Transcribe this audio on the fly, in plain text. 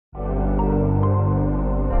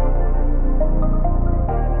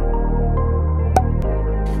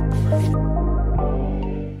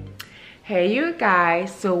Hey you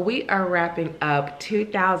guys, so we are wrapping up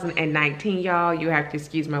 2019, y'all. You have to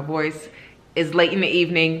excuse my voice. It's late in the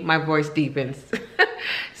evening, my voice deepens.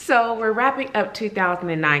 So we're wrapping up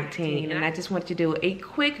 2019 and I just want to do a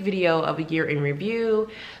quick video of a year in review,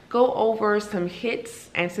 go over some hits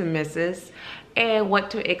and some misses, and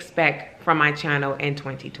what to expect from my channel in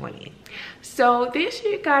 2020. So this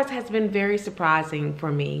year, guys, has been very surprising for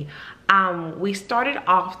me. We started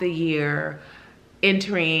off the year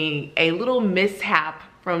entering a little mishap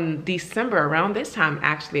from December, around this time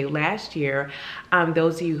actually last year.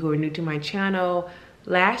 Those of you who are new to my channel,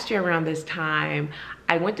 last year around this time,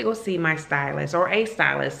 I went to go see my stylist, or a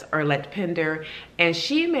stylist, Arlette Pender, and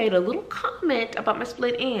she made a little comment about my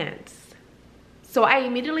split ends. So I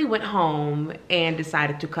immediately went home and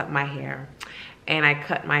decided to cut my hair, and I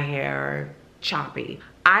cut my hair choppy.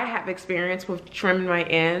 I have experience with trimming my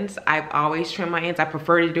ends. I've always trimmed my ends. I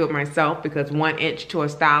prefer to do it myself because 1 inch to a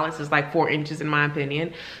stylist is like 4 inches in my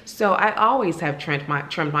opinion. So I always have trimmed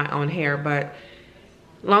my own hair, but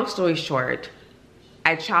long story short,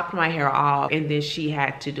 I chopped my hair off and then she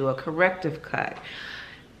had to do a corrective cut.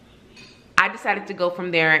 I decided to go from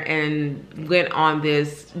there and went on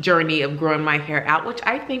this journey of growing my hair out, which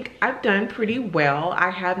I think I've done pretty well. I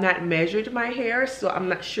have not measured my hair, so I'm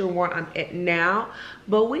not sure where I'm at now,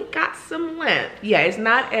 but we got some length. Yeah, it's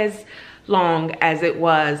not as long as it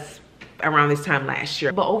was around this time last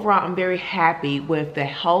year, but overall I'm very happy with the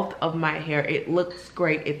health of my hair. It looks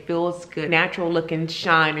great, it feels good, natural looking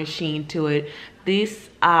shine and sheen to it. This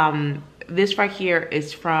right here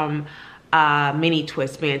is from mini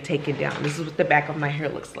twist being taken down. This is what the back of my hair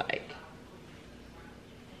looks like.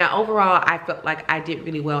 Now overall, I felt like I did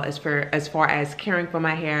really well as far as caring for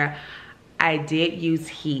my hair. I did use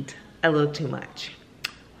heat a little too much.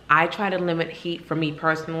 I try to limit heat for me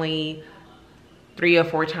personally 3 or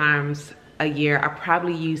 4 times a year. I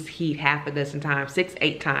probably use heat half a dozen times, 6,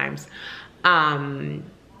 8 times.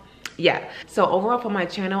 Yeah, so overall for my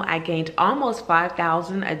channel, I gained almost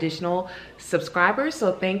 5,000 additional subscribers.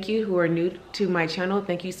 So thank you who are new to my channel.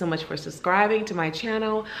 Thank you so much for subscribing to my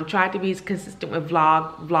channel. I tried to be consistent with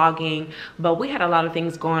vlogging, but we had a lot of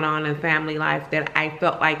things going on in family life that I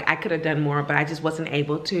felt like I could have done more, but I just wasn't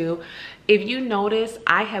able to. If you notice,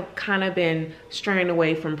 I have kind of been straying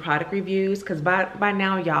away from product reviews because by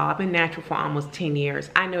now, y'all, I've been natural for almost 10 years.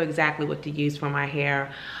 I know exactly what to use for my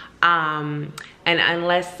hair. And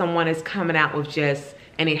unless someone is coming out with just,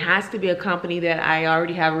 and it has to be a company that I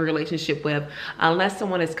already have a relationship with, unless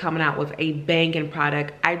someone is coming out with a banging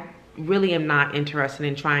product, I really am not interested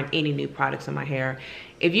in trying any new products on my hair.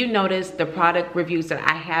 If you notice, the product reviews that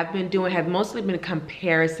I have been doing have mostly been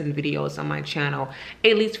comparison videos on my channel,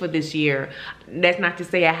 at least for this year. That's not to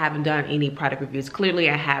say I haven't done any product reviews. Clearly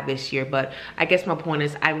I have this year, but I guess my point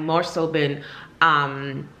is I've more so been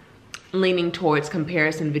leaning towards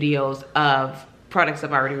comparison videos of products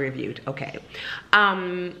I've already reviewed. Okay,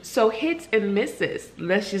 so hits and misses.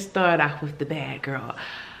 Let's just start off with the bad girl.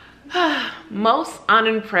 Most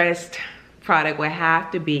unimpressed product would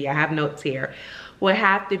have to be, I have notes here, would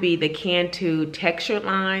have to be the Cantu textured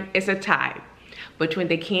line. It's a tie between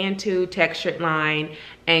the Cantu textured line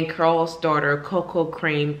and Curl Starter Cocoa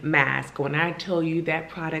Cream Mask. When I tell you that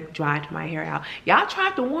product dried my hair out, y'all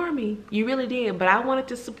tried to warn me, you really did, but I wanted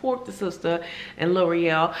to support the sister and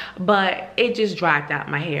L'Oreal, but it just dried out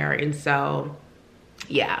my hair. And so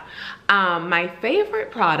yeah, my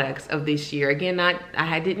favorite products of this year, again,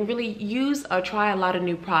 I didn't really use or try a lot of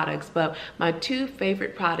new products, but my 2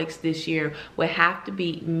 favorite products this year would have to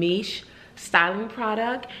be Miche styling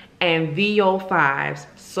product and VO5's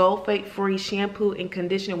sulfate-free shampoo and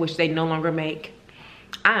conditioner, which they no longer make.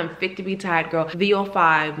 I am fit to be tied, girl.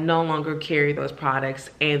 VO5 no longer carry those products,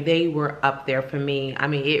 and they were up there for me. I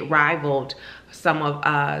mean, it rivaled some of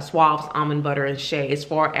Suave's Almond Butter and Shea as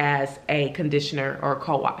far as a conditioner or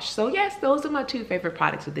co-wash. So yes, those are my 2 favorite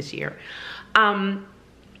products of this year.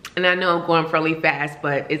 And I know I'm going fairly fast,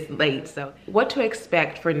 but it's late. So what to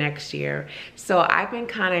expect for next year? So I've been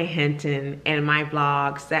kind of hinting in my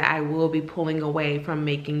vlogs that I will be pulling away from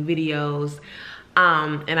making videos.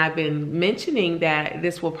 And I've been mentioning that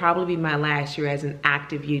this will probably be my last year as an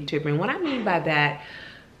active YouTuber. And what I mean by that,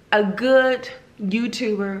 a good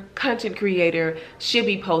YouTuber, content creator should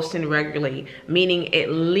be posting regularly, meaning at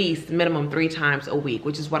least minimum 3 times a week,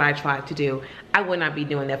 which is what I try to do. I would not be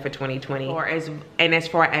doing that for 2020. And as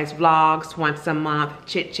far as vlogs, once a month,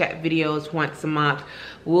 chit chat videos once a month,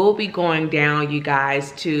 we'll be going down, you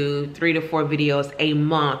guys, to 3 to 4 videos a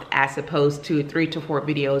month as opposed to 3 to 4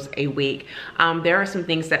 videos a week. There are some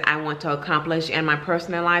things that I want to accomplish in my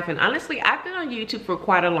personal life, and honestly, I've been on YouTube for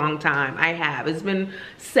quite a long time. I have. It's been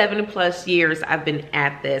 7+ years I've been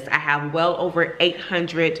at this. I have well over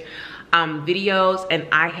 800 videos, and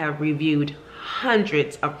I have reviewed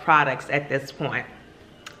hundreds of products at this point.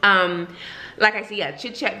 Like I said, yeah,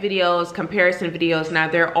 chit chat videos, comparison videos. Now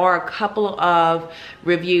there are a couple of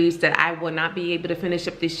reviews that I will not be able to finish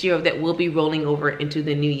up this year that will be rolling over into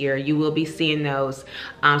the new year. You will be seeing those,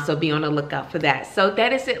 so be on the lookout for that. So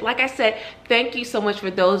that is it. Like I said, thank you so much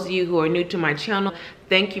for those of you who are new to my channel.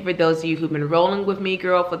 Thank you for those of you who've been rolling with me,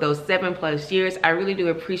 girl, for those 7+ years. I really do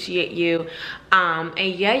appreciate you. And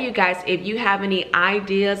yeah, you guys, if you have any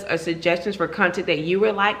ideas or suggestions for content that you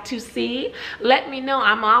would like to see, let me know.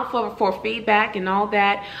 I'm all for feedback and all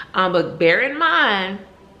that. But bear in mind,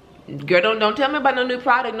 girl, don't tell me about no new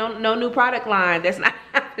product, no new product line. That's not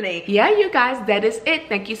happening. Yeah, you guys, that is it.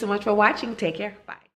 Thank you so much for watching. Take care. Bye.